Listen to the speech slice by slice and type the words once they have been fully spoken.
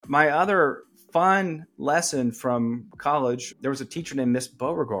My other fun lesson from college, there was a teacher named Miss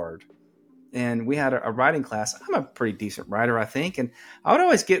Beauregard, and we had a writing class. I'm a pretty decent writer, I think, and I would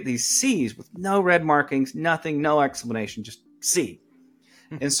always get these C's with no red markings, nothing, no explanation, just C.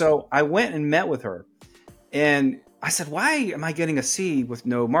 And so I went and met with her, and I said, why am I getting a C with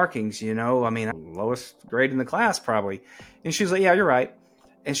no markings? Lowest grade in the class probably. And she's like, yeah, you're right.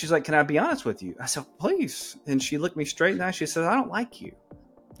 And she's like, can I be honest with you? I said, please. And she looked me straight in the eye. She said, I don't like you.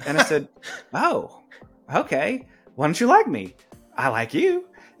 And I said, oh, okay. Why don't you like me? I like you.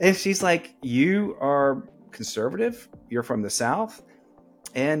 And she's like, you are conservative. You're from the South.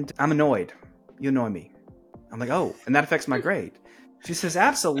 And I'm annoyed. You annoy me. I'm like, oh, and that affects my grade. She says,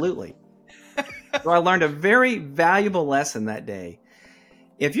 absolutely. So I learned a very valuable lesson that day.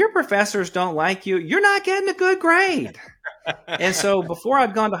 If your professors don't like you, you're not getting a good grade. And so before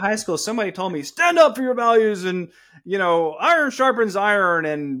I'd gone to high school, somebody told me, stand up for your values and, iron sharpens iron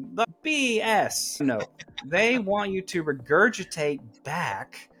and the BS. No, they want you to regurgitate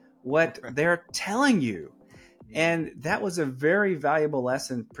back what they're telling you. And that was a very valuable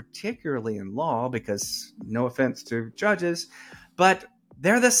lesson, particularly in law, because no offense to judges, but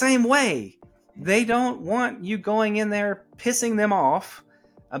they're the same way. They don't want you going in there pissing them off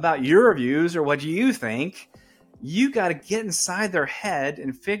about your views or what you think. You got to get inside their head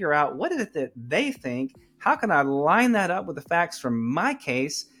and figure out what is it that they think. How can I line that up with the facts from my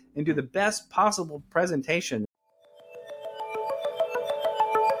case and do the best possible presentation?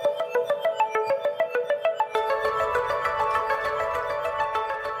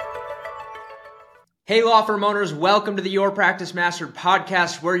 Hey, law firm owners, welcome to the Your Practice Mastered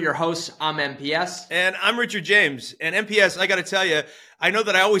podcast. We're your hosts. I'm MPS. And I'm Richard James. And MPS, I got to tell you, I know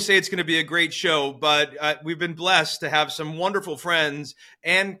that I always say it's going to be a great show, but we've been blessed to have some wonderful friends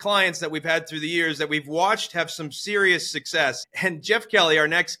and clients that we've had through the years that we've watched have some serious success. And Jeff Kelly, our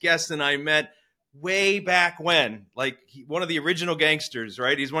next guest, and I met way back when, one of the original gangsters,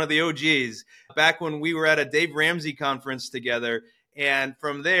 right? He's one of the OGs, back when we were at a Dave Ramsey conference together. And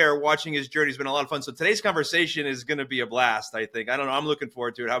from there, watching his journey has been a lot of fun. So today's conversation is going to be a blast, I think. I don't know. I'm looking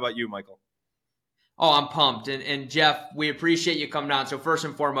forward to it. How about you, Michael? Oh, I'm pumped. And Jeff, we appreciate you coming on. So first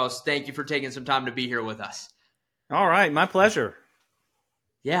and foremost, thank you for taking some time to be here with us. All right. My pleasure.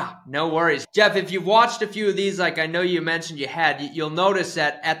 Yeah, no worries. Jeff, if you've watched a few of these, like I know you mentioned you had, you'll notice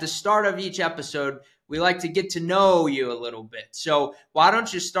that at the start of each episode, we like to get to know you a little bit. So why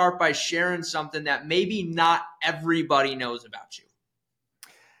don't you start by sharing something that maybe not everybody knows about you?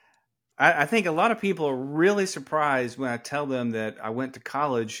 I think a lot of people are really surprised when I tell them that I went to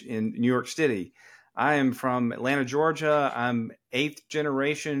college in New York City. I am from Atlanta, Georgia. I'm 8th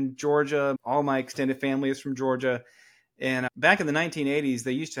generation Georgia. All my extended family is from Georgia. And back in the 1980s,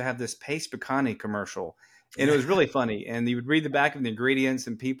 they used to have this Pace Picani commercial. And it was really funny. And you would read the back of the ingredients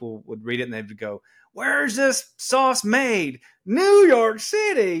and people would read it and they would go, where's this sauce made? New York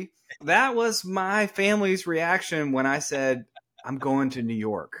City. That was my family's reaction when I said, I'm going to New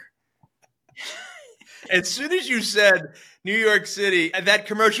York. As soon as you said New York City, that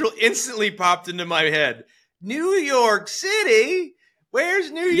commercial instantly popped into my head. New York City?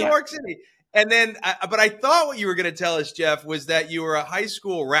 Where's New York City? And then, but I thought what you were going to tell us, Jeff, was that you were a high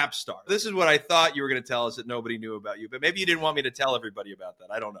school rap star. This is what I thought you were going to tell us that nobody knew about you. But maybe you didn't want me to tell everybody about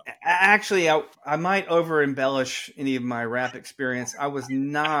that. I don't know. Actually, I might over-embellish any of my rap experience. I was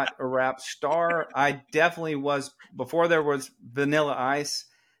not a rap star. I definitely was, before there was Vanilla Ice,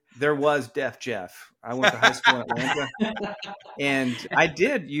 there was Def Jeff. I went to high school in Atlanta, and I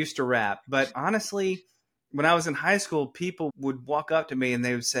did used to rap. But honestly, when I was in high school, people would walk up to me and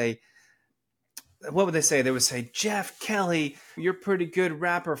they would say, what would they say? They would say, Jeff Kelly, you're a pretty good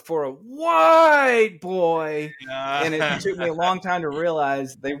rapper for a white boy. And it took me a long time to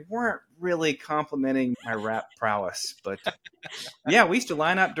realize they weren't really complimenting my rap prowess. But yeah, we used to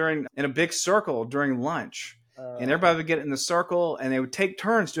line up in a big circle during lunch. And everybody would get in the circle, and they would take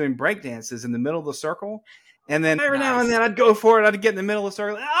turns doing break dances in the middle of the circle. And then every now and then I'd go for it. I'd get in the middle of the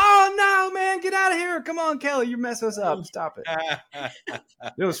circle. Oh, no, man, get out of here. Come on, Kelly, you mess us up. Stop it.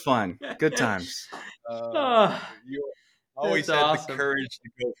 It was fun. Good times. You always had awesome. The courage to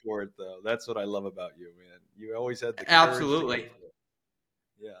go for it, though. That's what I love about you, man. You always had the courage. Absolutely.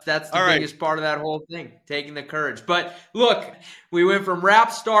 Yeah. That's the biggest part of that whole thing, taking the courage. But look, we went from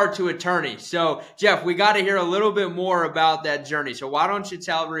rap star to attorney. So, Jeff, we got to hear a little bit more about that journey. So why don't you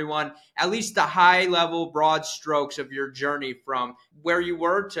tell everyone at least the high-level, broad strokes of your journey from where you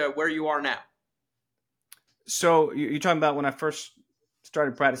were to where you are now? So you're talking about when I first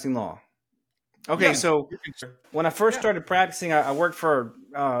started practicing law? Okay, so when I first started practicing, I worked for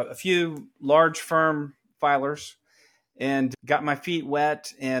a few large firm filers. and got my feet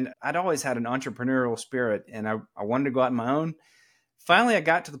wet. And I'd always had an entrepreneurial spirit, and I wanted to go out on my own. Finally, I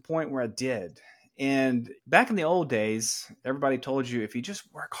got to the point where I did. And back in the old days, everybody told you if you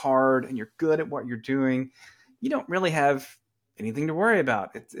just work hard and you're good at what you're doing, you don't really have anything to worry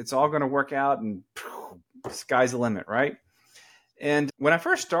about. It's all going to work out, and sky's the limit, right? And when I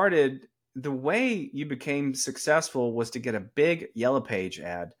first started, the way you became successful was to get a big Yellow Page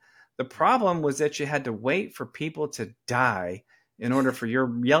ad. The problem was that you had to wait for people to die in order for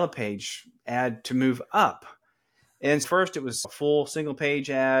your Yellow Page ad to move up. And first it was a full single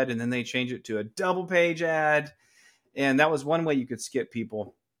page ad, and then they changed it to a double page ad. And that was one way you could skip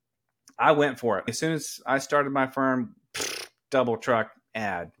people. I went for it. As soon as I started my firm, double truck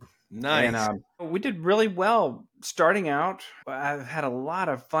ad. Nice. And we did really well starting out. I've had a lot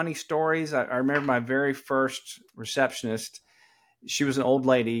of funny stories. I remember my very first receptionist. She was an old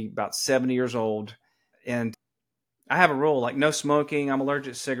lady, about 70 years old. And I have a rule, like no smoking. I'm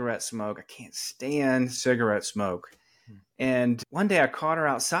allergic to cigarette smoke. I can't stand cigarette smoke. And one day I caught her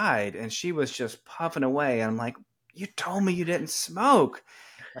outside and she was just puffing away. And I'm like, you told me you didn't smoke.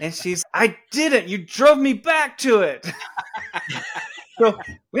 And she's, I didn't. You drove me back to it. So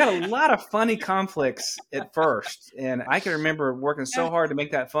we had a lot of funny conflicts at first. And I can remember working so hard to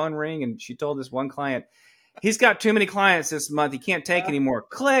make that phone ring. And she told this one client, he's got too many clients this month. He can't take anymore.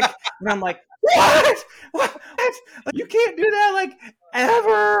 Click. And I'm like, what? You can't do that like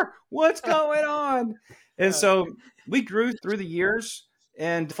ever. What's going on? And so we grew through the years.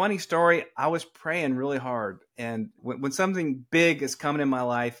 And funny story, I was praying really hard. And when something big is coming in my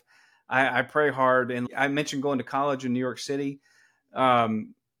life, I pray hard. And I mentioned going to college in New York City.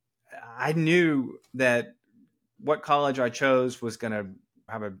 I knew that what college I chose was going to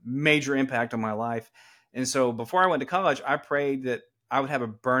have a major impact on my life. And so before I went to college, I prayed that I would have a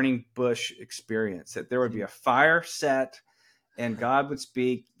burning bush experience, that there would be a fire set and God would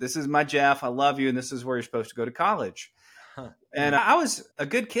speak, this is my Jeff, I love you, and this is where you're supposed to go to college. And I was a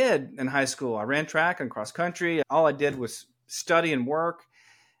good kid in high school. I ran track and cross country. All I did was study and work.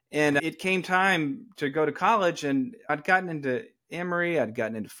 And it came time to go to college, and I'd gotten into Emory, I'd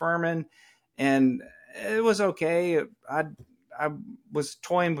gotten into Furman, and it was okay. I was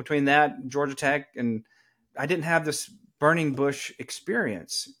toying between that and Georgia Tech, and I didn't have this burning bush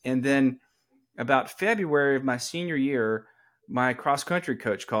experience. And then about February of my senior year, my cross country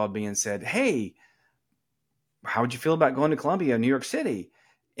coach called me and said, hey, how would you feel about going to Columbia, New York City?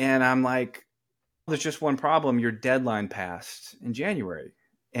 And I'm like, there's just one problem. Your deadline passed in January.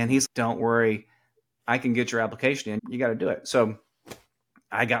 And he's like, don't worry, I can get your application in. You got to do it. So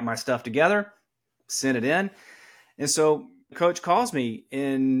I got my stuff together, sent it in. And so coach calls me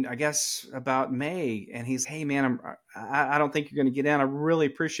in, I guess, about May. And he's, hey, man, I don't think you're going to get in. I really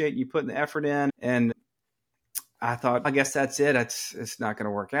appreciate you putting the effort in. And I thought, I guess that's it. It's not going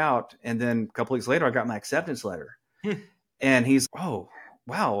to work out. And then a couple weeks later, I got my acceptance letter. And he's, oh,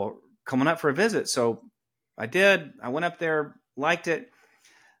 wow, coming up for a visit. So I did. I went up there, liked it.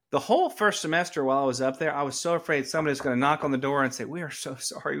 The whole first semester while I was up there, I was so afraid somebody's going to knock on the door and say, we are so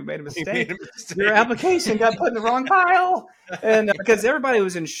sorry, we made a mistake. Your application got put in the wrong pile. And because everybody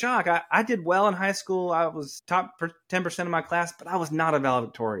was in shock. I did well in high school. I was top 10% of my class, but I was not a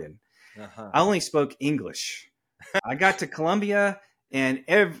valedictorian. I only spoke English. I got to Columbia, and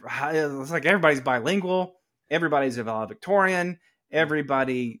it was like everybody's bilingual. Everybody's a valedictorian.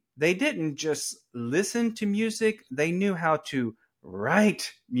 They didn't just listen to music. They knew how to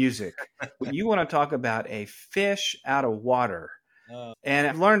write music. You want to talk about a fish out of water. And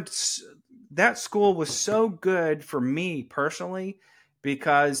I've learned that school was so good for me personally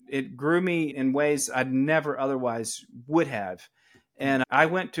because it grew me in ways I'd never otherwise would have. And I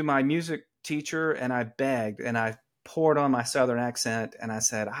went to my music teacher and I begged and I poured on my Southern accent and I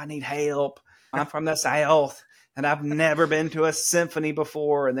said, I need help. I'm from the South and I've never been to a symphony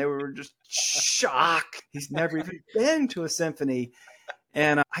before. And they were just shocked. He's never even been to a symphony.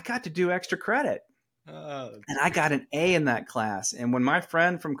 And I got to do extra credit. And I got an A in that class. And when my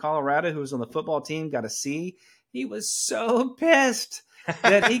friend from Colorado, who was on the football team, got a C, he was so pissed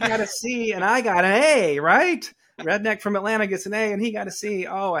that he got a C and I got an A, right? Redneck from Atlanta gets an A and he got a C.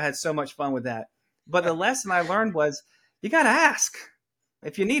 Oh, I had so much fun with that. But the lesson I learned was you got to ask.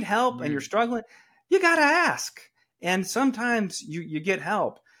 If you need help and you're struggling, you got to ask. And sometimes you get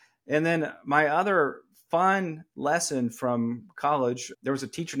help. And then my other fun lesson from college, there was a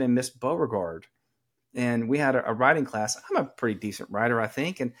teacher named Miss Beauregard. And we had a writing class. I'm a pretty decent writer, I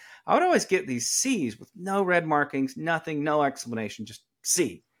think. And I would always get these C's with no red markings, nothing, no explanation, just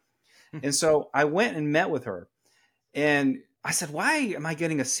C. And so I went and met with her. And I said, why am I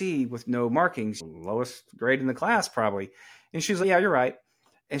getting a C with no markings? Lowest grade in the class, probably. And she's like, yeah, you're right.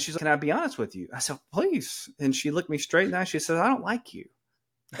 And she's like, can I be honest with you? I said, please. And she looked me straight in the eye. She said, I don't like you.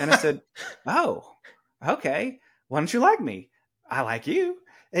 And I said, oh, okay. Why don't you like me? I like you.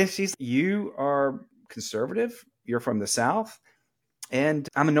 And she's, you are conservative. You're from the South. And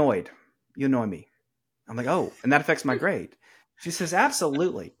I'm annoyed. You annoy me. I'm like, oh, and that affects my grade. She says,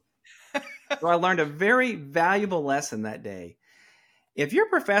 absolutely. So I learned a very valuable lesson that day. If your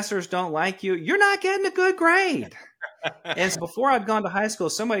professors don't like you, you're not getting a good grade. And so before I'd gone to high school,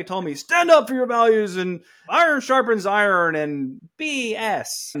 somebody told me, stand up for your values and iron sharpens iron and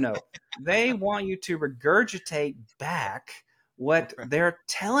BS. No, they want you to regurgitate back what they're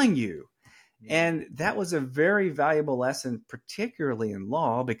telling you. And that was a very valuable lesson, particularly in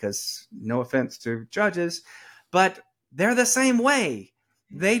law, because no offense to judges, but they're the same way.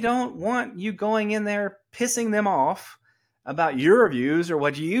 They don't want you going in there pissing them off about your views or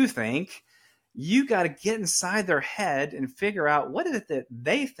what you think. You got to get inside their head and figure out what is it that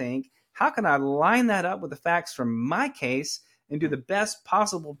they think. How can I line that up with the facts from my case and do the best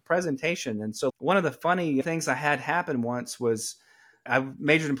possible presentation? And so one of the funny things I had happen once was I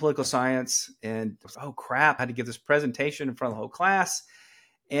majored in political science and oh crap, I had to give this presentation in front of the whole class.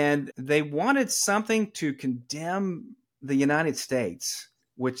 And they wanted something to condemn the United States,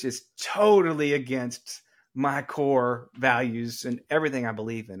 which is totally against my core values and everything I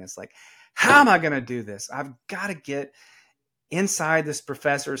believe in. It's like, how am I going to do this? I've got to get inside this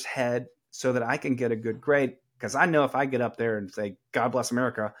professor's head so that I can get a good grade. Because I know if I get up there and say, God bless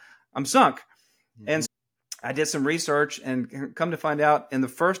America, I'm sunk. Mm-hmm. And so I did some research and come to find out in the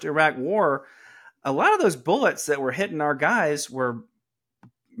first Iraq war, a lot of those bullets that were hitting our guys were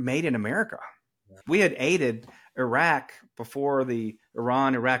made in America. We had aided Iraq before the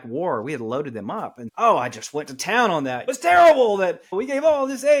Iran-Iraq war. We had loaded them up. And, I just went to town on that. It was terrible that we gave all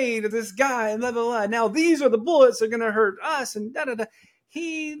this aid to this guy and blah, blah, blah. Now these are the bullets that are going to hurt us and da-da-da.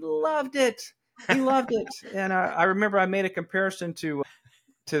 He loved it. He loved it. And I remember I made a comparison to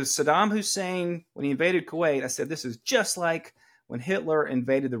Saddam Hussein when he invaded Kuwait. I said, this is just like when Hitler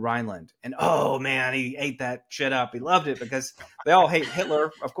invaded the Rhineland. And, oh, man, he ate that shit up. He loved it because they all hate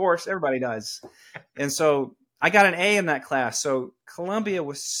Hitler. Of course, everybody does. And so I got an A in that class. So Columbia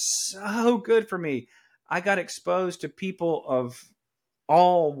was so good for me. I got exposed to people of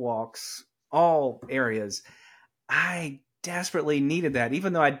all walks, all areas. I desperately needed that.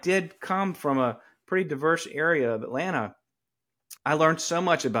 Even though I did come from a pretty diverse area of Atlanta, I learned so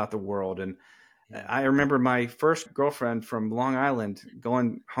much about the world. And I remember my first girlfriend from Long Island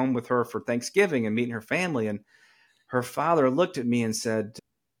going home with her for Thanksgiving and meeting her family. And her father looked at me and said,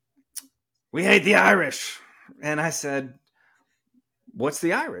 we hate the Irish. And I said, what's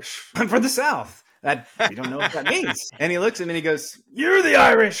the Irish? I'm from the South. You don't know what that means. And he looks at me and he goes, you're the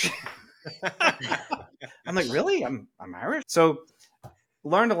Irish. I'm like, really? I'm Irish? So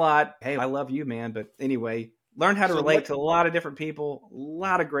learned a lot. Hey, I love you, man. But anyway, learned how to relate to a lot of different people, a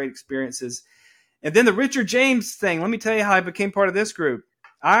lot of great experiences. And then the Richard James thing. Let me tell you how I became part of this group.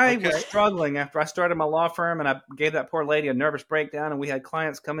 I was struggling after I started my law firm, and I gave that poor lady a nervous breakdown, and we had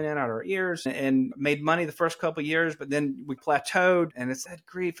clients coming in out of our ears and made money the first couple of years, but then we plateaued, and it's that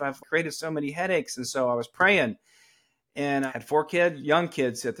grief. I've created so many headaches, and so I was praying. And I had 4 young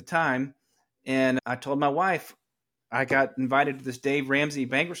kids at the time, and I told my wife, I got invited to this Dave Ramsey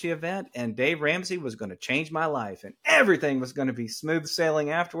bankruptcy event, and Dave Ramsey was going to change my life, and everything was going to be smooth sailing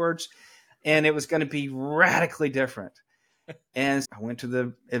afterwards. And it was going to be radically different. And I went to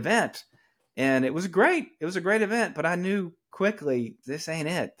the event and it was great. It was a great event, but I knew quickly, this ain't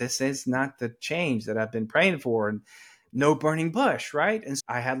it. This is not the change that I've been praying for, and no burning bush. Right. And so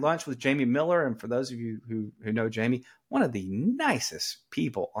I had lunch with Jamie Miller. And for those of you who know Jamie, one of the nicest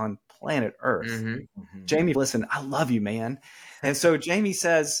people on planet Earth. Mm-hmm. Mm-hmm. Jamie, listen, I love you, man. And so Jamie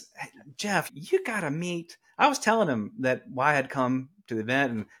says, hey, Jeff, you got to meet. I was telling him that why I had come to the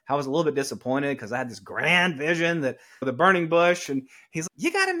event, and I was a little bit disappointed because I had this grand vision that the burning bush, and he's like,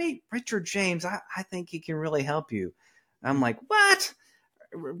 you got to meet Richard James. I think he can really help you. I'm like, what?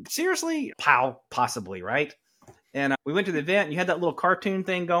 Seriously? Possibly, right? And we went to the event, and you had that little cartoon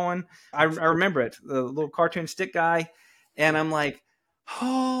thing going. I remember it, the little cartoon stick guy. And I'm like,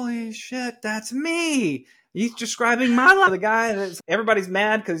 holy shit, that's me. He's describing my life. The guy that everybody's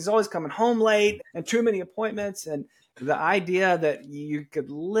mad because he's always coming home late and too many appointments. And the idea that you could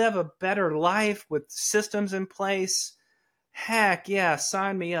live a better life with systems in place, heck yeah,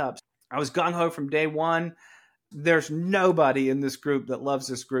 sign me up. I was gung-ho from day one. There's nobody in this group that loves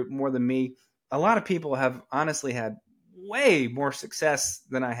this group more than me. A lot of people have honestly had way more success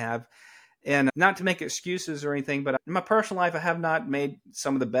than I have. And not to make excuses or anything, but in my personal life, I have not made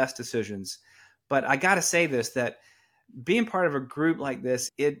some of the best decisions. But I got to say this, that being part of a group like this,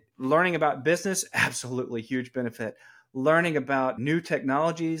 learning about business, absolutely huge benefit. Learning about new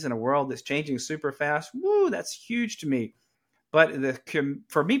technologies in a world that's changing super fast, woo, that's huge to me. But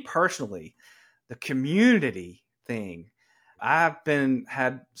for me personally, the community thing, I've been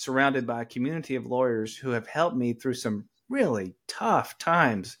surrounded by a community of lawyers who have helped me through some really tough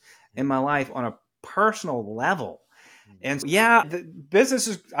times in my life on a personal level. And yeah, the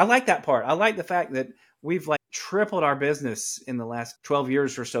businesses, I like that part. I like the fact that we've like tripled our business in the last 12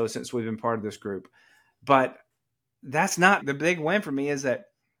 years or so since we've been part of this group. But that's not the big win for me, is that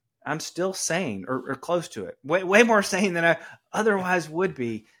I'm still sane or close to it. Way more sane than I otherwise would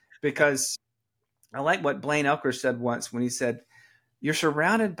be, because I like what Blaine Elker said once when he said, you're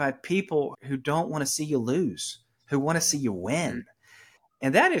surrounded by people who don't want to see you lose, who want to see you win.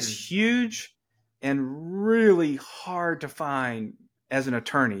 And that is huge and really hard to find as an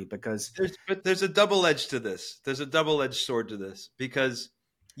attorney, because there's a double edge to this. There's a double-edged sword to this, because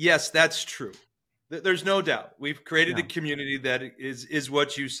yes, that's true. There's no doubt. We've created a community that is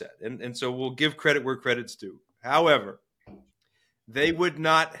what you said. And so we'll give credit where credit's due. However, they would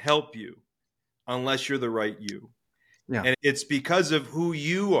not help you unless you're the right you. Yeah. And it's because of who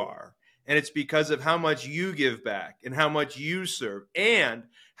you are. And it's because of how much you give back and how much you serve and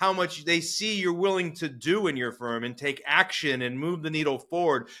how much they see you're willing to do in your firm and take action and move the needle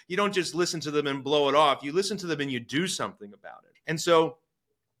forward. You don't just listen to them and blow it off. You listen to them and you do something about it. And so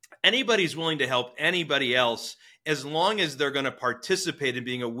anybody's willing to help anybody else as long as they're going to participate in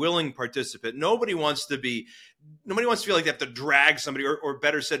being a willing participant. Nobody wants to feel like they have to drag somebody or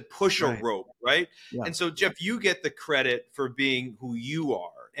better said, push a rope, right? Yeah. And so, Jeff, you get the credit for being who you are.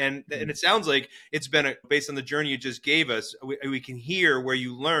 And it sounds like it's been based on the journey you just gave us. We can hear where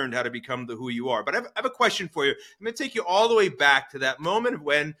you learned how to become who you are. But I have a question for you. I'm going to take you all the way back to that moment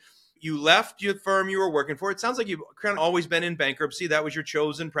when you left your firm you were working for. It sounds like you've kind of always been in bankruptcy. That was your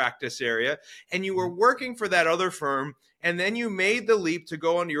chosen practice area. And you were working for that other firm. And then you made the leap to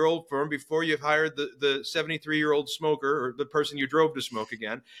go on to your old firm before you hired the 73-year-old smoker, or the person you drove to smoke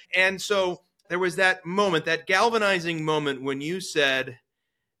again. And so there was that moment, that galvanizing moment when you said,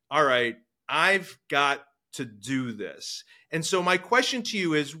 all right, I've got to do this. And so my question to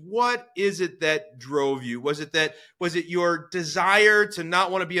you is, what is it that drove you? Was it your desire to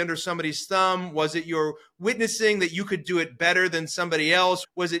not want to be under somebody's thumb? Was it your witnessing that you could do it better than somebody else?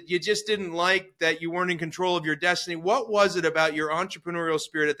 Was it you just didn't like that you weren't in control of your destiny? What was it about your entrepreneurial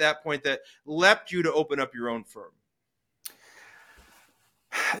spirit at that point that leapt you to open up your own firm?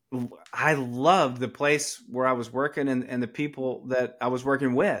 I loved the place where I was working and the people that I was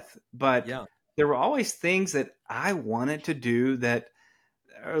working with, but there were always things that I wanted to do that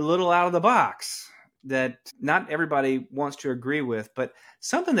are a little out of the box, that not everybody wants to agree with. But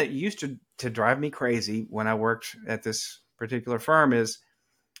something that used to drive me crazy when I worked at this particular firm is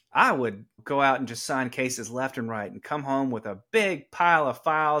I would go out and just sign cases left and right and come home with a big pile of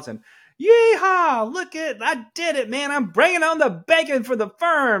files and yeehaw, I did it, man. I'm bringing on the bacon for the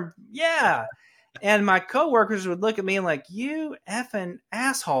firm. Yeah. And my coworkers would look at me and like, you effing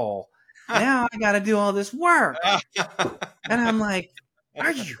asshole. Now I got to do all this work. And I'm like,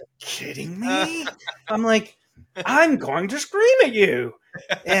 are you kidding me? I'm like, I'm going to scream at you.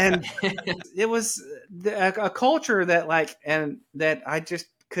 And it was a culture that that I just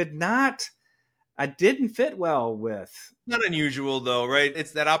I didn't fit well with. Not unusual though, right?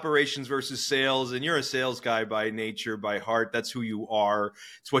 It's that operations versus sales, and you're a sales guy by nature, by heart. That's who you are.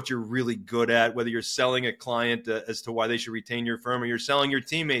 It's what you're really good at, whether you're selling a client as to why they should retain your firm, or you're selling your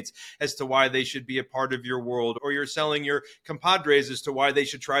teammates as to why they should be a part of your world, or you're selling your compadres as to why they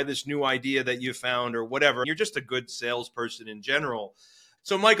should try this new idea that you found or whatever. You're just a good salesperson in general.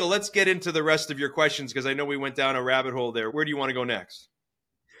 So Michael, let's get into the rest of your questions, because I know we went down a rabbit hole there. Where do you want to go next?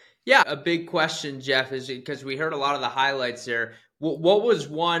 Yeah, a big question, Jeff, is because we heard a lot of the highlights there. What was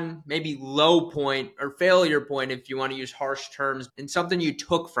one maybe low point or failure point, if you want to use harsh terms, and something you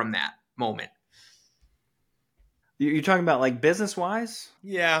took from that moment? You're talking about like business-wise?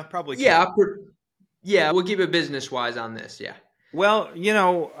 Yeah, probably. Yeah, we'll keep it business-wise on this, yeah. Well,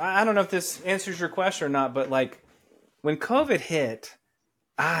 I don't know if this answers your question or not, but like when COVID hit,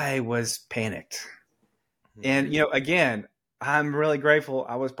 I was panicked. And, again, I'm really grateful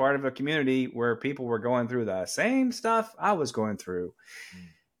I was part of a community where people were going through the same stuff I was going through.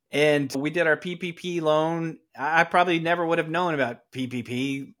 And we did our PPP loan. I probably never would have known about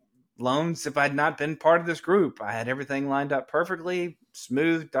PPP loans if I'd not been part of this group. I had everything lined up perfectly,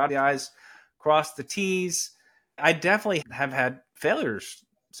 smooth, dot the I's, cross the T's. I definitely have had failures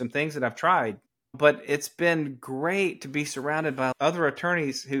some things that I've tried. But it's been great to be surrounded by other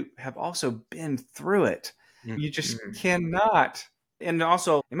attorneys who have also been through it. You just cannot. And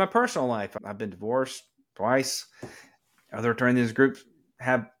also in my personal life, I've been divorced twice. Other attorneys in this group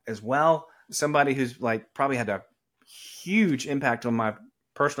have as well. Somebody who's like probably had a huge impact on my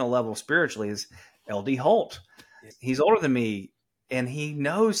personal level spiritually is LD Holt. He's older than me and he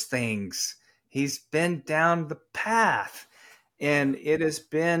knows things. He's been down the path, and it has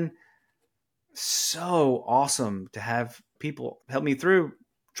been so awesome to have people help me through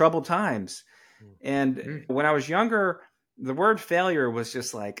troubled times. And when I was younger, the word failure was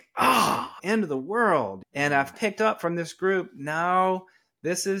just like, end of the world. And I've picked up from this group, now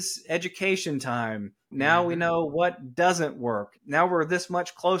this is education time. Now we know what doesn't work. Now we're this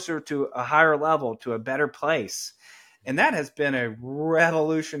much closer to a higher level, to a better place. And that has been a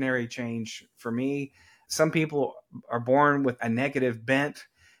revolutionary change for me. Some people are born with a negative bent.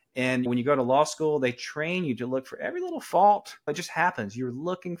 And when you go to law school, they train you to look for every little fault. It just happens. You're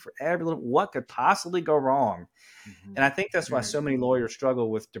looking for every little, what could possibly go wrong? And I think that's why so many lawyers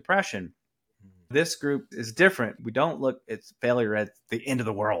struggle with depression. This group is different. We don't look at failure at the end of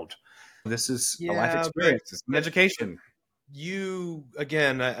the world. This is a life experience. It's an education. You,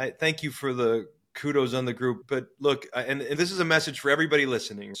 again, I thank you for the kudos on the group. But look, and this is a message for everybody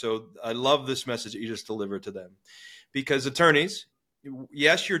listening. So I love this message that you just delivered to them. Because attorneys,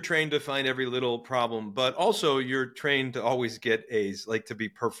 yes, you're trained to find every little problem, but also you're trained to always get A's, like to be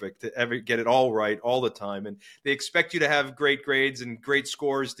perfect, to get it all right all the time. And they expect you to have great grades and great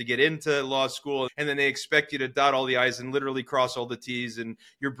scores to get into law school. And then they expect you to dot all the I's and literally cross all the T's in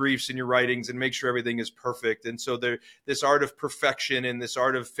your briefs and your writings and make sure everything is perfect. And so this art of perfection and this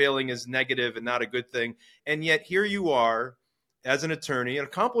art of failing is negative and not a good thing. And yet here you are, as an attorney, an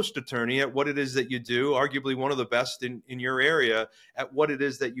accomplished attorney at what it is that you do, arguably one of the best in your area at what it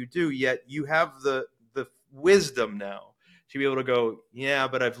is that you do, yet you have the wisdom now to be able to go, yeah,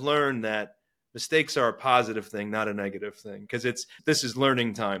 but I've learned that mistakes are a positive thing, not a negative thing, because this is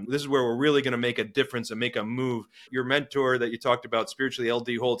learning time. This is where we're really going to make a difference and make a move. Your mentor that you talked about spiritually,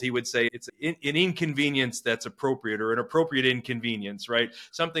 LD Holt, he would say it's an inconvenience that's appropriate, or an appropriate inconvenience, right?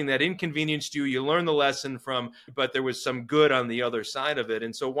 Something that inconvenienced you, you learn the lesson from, but there was some good on the other side of it.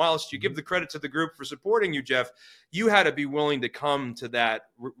 And so whilst you give the credit to the group for supporting you, Jeff, you had to be willing to come to that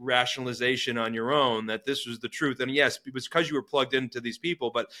rationalization on your own that this was the truth. And yes, it was because you were plugged into these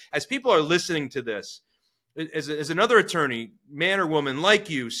people. But as people are listening to this, as another attorney, man or woman like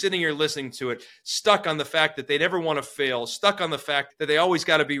you, sitting here listening to it, stuck on the fact that they never want to fail, stuck on the fact that they always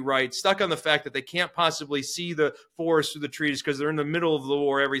got to be right, stuck on the fact that they can't possibly see the forest through the trees because they're in the middle of the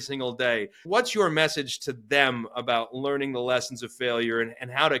war every single day. What's your message to them about learning the lessons of failure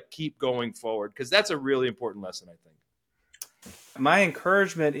and how to keep going forward? Because that's a really important lesson, I think. My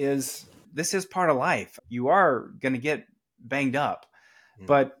encouragement is this is part of life. You are going to get banged up,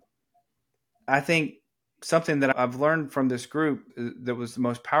 but I think something that I've learned from this group that was the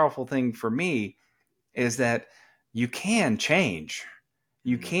most powerful thing for me is that you can change.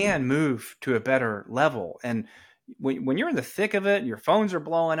 You can move to a better level. And when you're in the thick of it and your phones are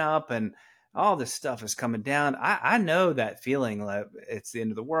blowing up and all this stuff is coming down, I know that feeling like it's the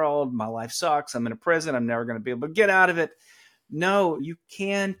end of the world. My life sucks. I'm in a prison. I'm never going to be able to get out of it. No, you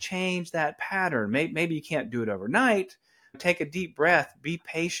can change that pattern. Maybe you can't do it overnight. Take a deep breath. Be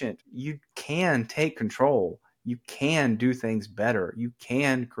patient. You can take control. You can do things better. You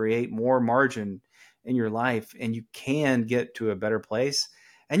can create more margin in your life, and you can get to a better place,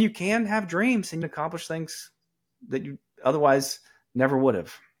 and you can have dreams and accomplish things that you otherwise never would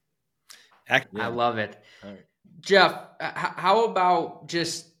have. I love it. All right. Jeff, how about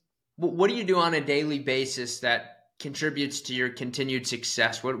just what do you do on a daily basis that contributes to your continued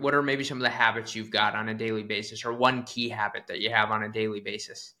success? What are maybe some of the habits you've got on a daily basis, or one key habit that you have on a daily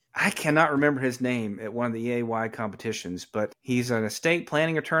basis? I cannot remember his name at one of the EAY competitions, but he's an estate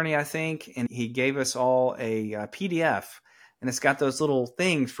planning attorney, I think, and he gave us all a PDF, and it's got those little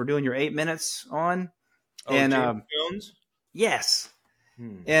things for doing your 8 minutes on. Oh, and James Jones? Yes.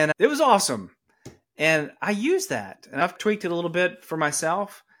 And it was awesome. And I use that, and I've tweaked it a little bit for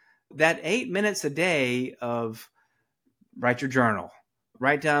myself. That 8 minutes a day of write your journal,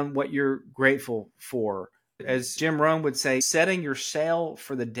 write down what you're grateful for. As Jim Rohn would say, setting your sail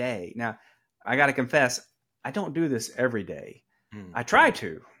for the day. Now, I got to confess, I don't do this every day. I try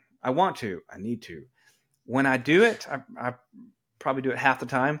to. I want to. I need to. When I do it, I probably do it half the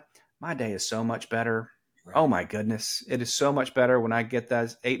time. My day is so much better. Right. Oh, my goodness. It is so much better when I get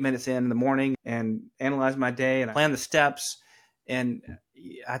those 8 minutes in the morning and analyze my day and I plan the steps. And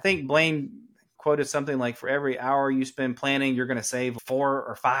I think Blaine quoted something like, for every hour you spend planning, you're going to save 4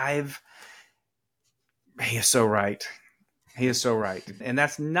 or 5. He is so right. He is so right. And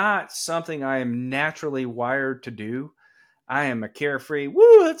that's not something I am naturally wired to do. I am a carefree,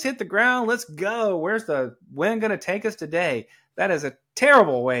 woo, let's hit the ground, let's go. Where's the wind going to take us today? That is a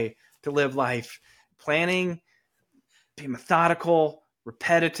terrible way to live life. Planning, be methodical,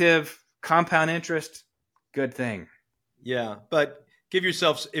 repetitive, compound interest, good thing. Yeah, but give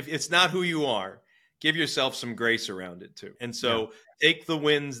yourself, if it's not who you are, give yourself some grace around it too. And so take the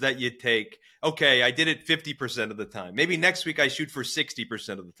wins that you take. Okay, I did it 50% of the time. Maybe next week I shoot for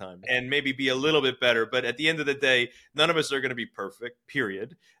 60% of the time and maybe be a little bit better. But at the end of the day, none of us are going to be perfect,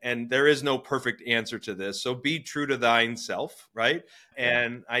 period. And there is no perfect answer to this. So be true to thine self, right?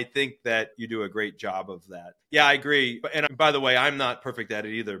 And I think that you do a great job of that. Yeah, I agree. And by the way, I'm not perfect at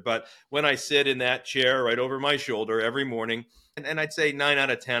it either. But when I sit in that chair right over my shoulder every morning, and I'd say 9 out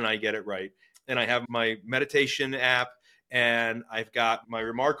of 10, I get it right. And I have my meditation app, and I've got my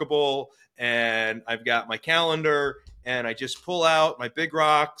Remarkable, and I've got my calendar, and I just pull out my big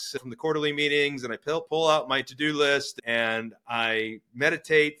rocks from the quarterly meetings, and I pull out my to-do list, and I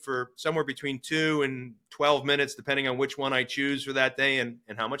meditate for somewhere between 2 and 12 minutes, depending on which one I choose for that day and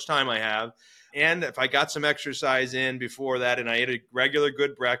how much time I have. And if I got some exercise in before that and I ate a regular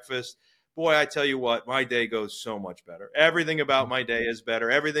good breakfast, boy, I tell you what, my day goes so much better. Everything about my day is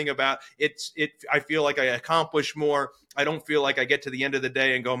better. Everything about it. I feel like I accomplish more. I don't feel like I get to the end of the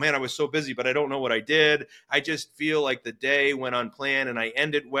day and go, man, I was so busy, but I don't know what I did. I just feel like the day went on plan and I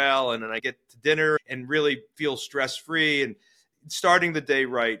end it well. And then I get to dinner and really feel stress-free. And starting the day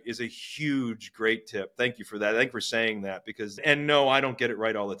right is a huge, great tip. Thank you for that. Thank you for saying that and no, I don't get it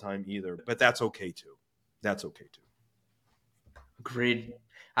right all the time either, but that's okay too. That's okay too. Agreed.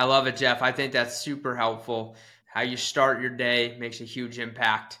 I love it, Jeff. I think that's super helpful. How you start your day makes a huge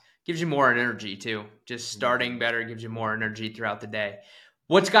impact. Gives you more energy too. Just starting better gives you more energy throughout the day.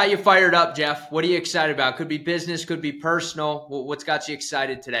 What's got you fired up, Jeff? What are you excited about? Could be business, could be personal. What's got you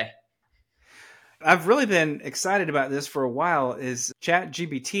excited today? I've really been excited about this for a while is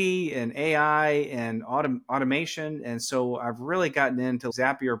ChatGPT and AI and automation. And so I've really gotten into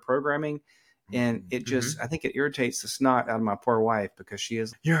Zapier programming. And it just, I think it irritates the snot out of my poor wife because she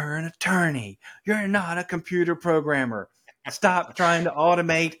is, you're an attorney. You're not a computer programmer. Stop trying to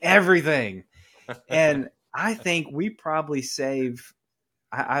automate everything. And I think we probably save,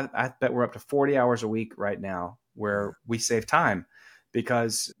 I bet we're up to 40 hours a week right now where we save time.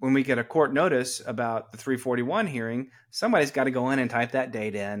 Because when we get a court notice about the 341 hearing, somebody's got to go in and type that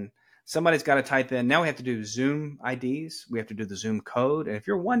date in. Somebody's got to type in. Now we have to do Zoom IDs. We have to do the Zoom code. And if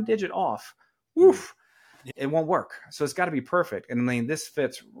you're one digit off, woof, it won't work. So it's got to be perfect. And I mean, this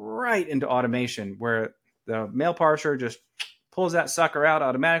fits right into automation where the mail parser just pulls that sucker out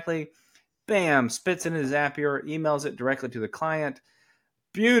automatically. Bam, spits it in his Zapier, emails it directly to the client.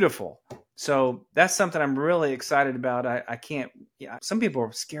 Beautiful. So that's something I'm really excited about. I can't, some people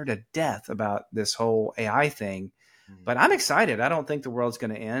are scared to death about this whole AI thing, but I'm excited. I don't think the world's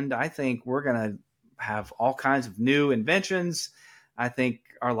going to end. I think we're going to have all kinds of new inventions. I think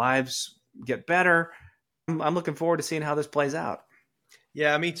our lives get better. I'm looking forward to seeing how this plays out.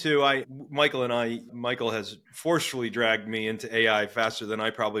 Yeah, me too. Michael has forcefully dragged me into AI faster than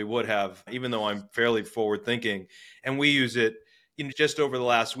I probably would have, even though I'm fairly forward thinking. And we use it just over the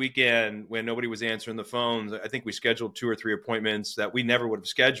last weekend when nobody was answering the phones. I think we scheduled 2 or 3 appointments that we never would have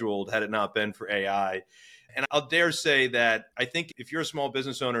scheduled had it not been for AI. And I'll dare say that I think if you're a small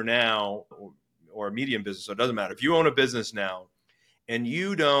business owner now or a medium business, so it doesn't matter. If you own a business now and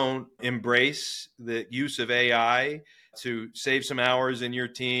you don't embrace the use of AI to save some hours in your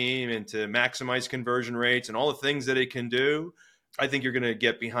team and to maximize conversion rates and all the things that it can do, I think you're going to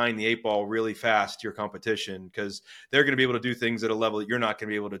get behind the 8 ball really fast to your competition because they're going to be able to do things at a level that you're not going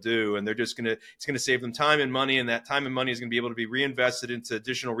to be able to do. And it's going to save them time and money. And that time and money is going to be able to be reinvested into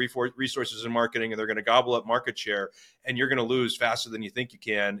additional resources in marketing. And they're going to gobble up market share. And you're going to lose faster than you think you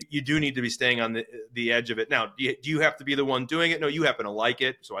can. You do need to be staying on the edge of it. Now, do you have to be the one doing it? No, you happen to like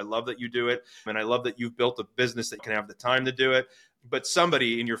it. So I love that you do it. And I love that you've built a business that can have the time to do it. But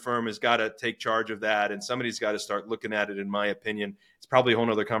somebody in your firm has got to take charge of that. And somebody's got to start looking at it, in my opinion. It's probably a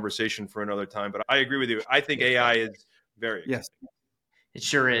whole other conversation for another time. But I agree with you. I think AI is very exciting. Yes, it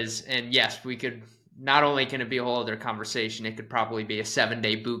sure is. And yes, we could, not only can it be a whole other conversation, it could probably be a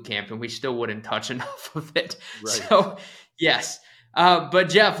 7-day boot camp and we still wouldn't touch enough of it. Right. So yes. But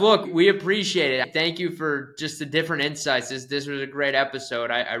Jeff, look, we appreciate it. Thank you for just the different insights. This was a great episode.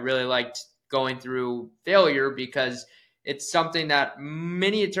 I really liked going through failure because it's something that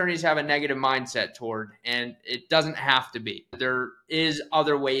many attorneys have a negative mindset toward, and it doesn't have to be. There is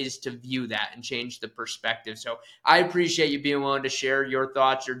other ways to view that and change the perspective. So I appreciate you being willing to share your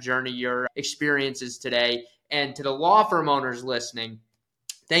thoughts, your journey, your experiences today. And to the law firm owners listening,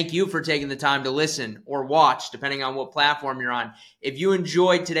 thank you for taking the time to listen or watch, depending on what platform you're on. If you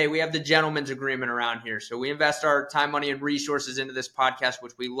enjoyed today, we have the gentleman's agreement around here. So we invest our time, money, and resources into this podcast,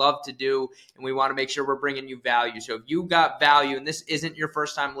 which we love to do, and we want to make sure we're bringing you value. So if you got value and this isn't your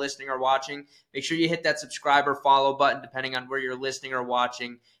first time listening or watching, make sure you hit that subscribe or follow button, depending on where you're listening or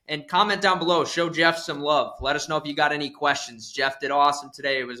watching. And comment down below. Show Jeff some love. Let us know if you got any questions. Jeff did awesome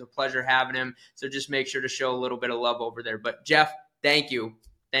today. It was a pleasure having him. So just make sure to show a little bit of love over there. But Jeff, thank you.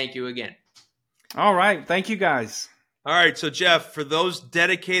 Thank you again. All right. Thank you, guys. All right. So, Jeff, for those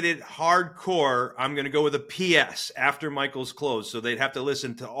dedicated hardcore, I'm going to go with a PS after Michael's close. So they'd have to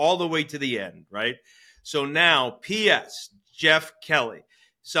listen to all the way to the end, right? So now, PS, Jeff Kelly.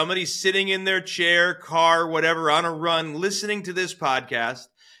 Somebody's sitting in their chair, car, whatever, on a run, listening to this podcast,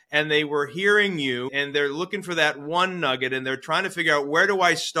 and they were hearing you, and they're looking for that one nugget, and they're trying to figure out, where do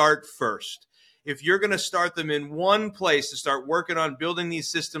I start first? If you're going to start them in one place to start working on building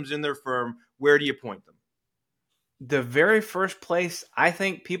these systems in their firm, where do you point them? The very first place I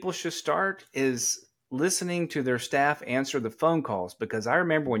think people should start is listening to their staff answer the phone calls, because I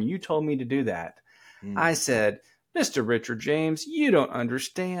remember when you told me to do that, I said, Mr. Richard James, you don't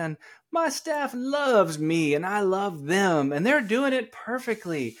understand. My staff loves me and I love them, and they're doing it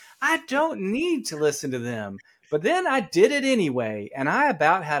perfectly. I don't need to listen to them. But then I did it anyway, and I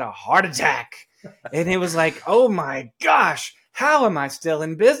about had a heart attack. And it was like, oh my gosh, how am I still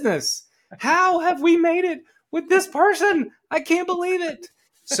in business? How have we made it with this person? I can't believe it.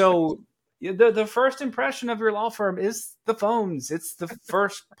 So the first impression of your law firm is the phones. It's the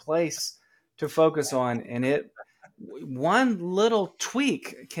first place to focus on. And one little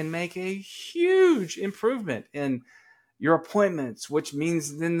tweak can make a huge improvement in your appointments, which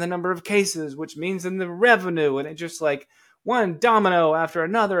means in the number of cases, which means in the revenue. And it's just like one domino after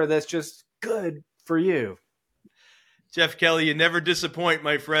another that's just good for you. Jeff Kelly, you never disappoint,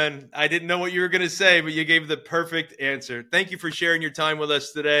 my friend. I didn't know what you were going to say, but you gave the perfect answer. Thank you for sharing your time with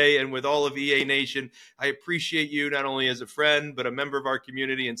us today and with all of EA Nation. I appreciate you not only as a friend, but a member of our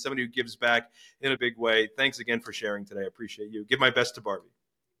community and somebody who gives back in a big way. Thanks again for sharing today. I appreciate you. Give my best to Barbie.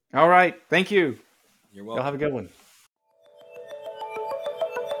 All right. Thank you. You're welcome. Y'all have a good one.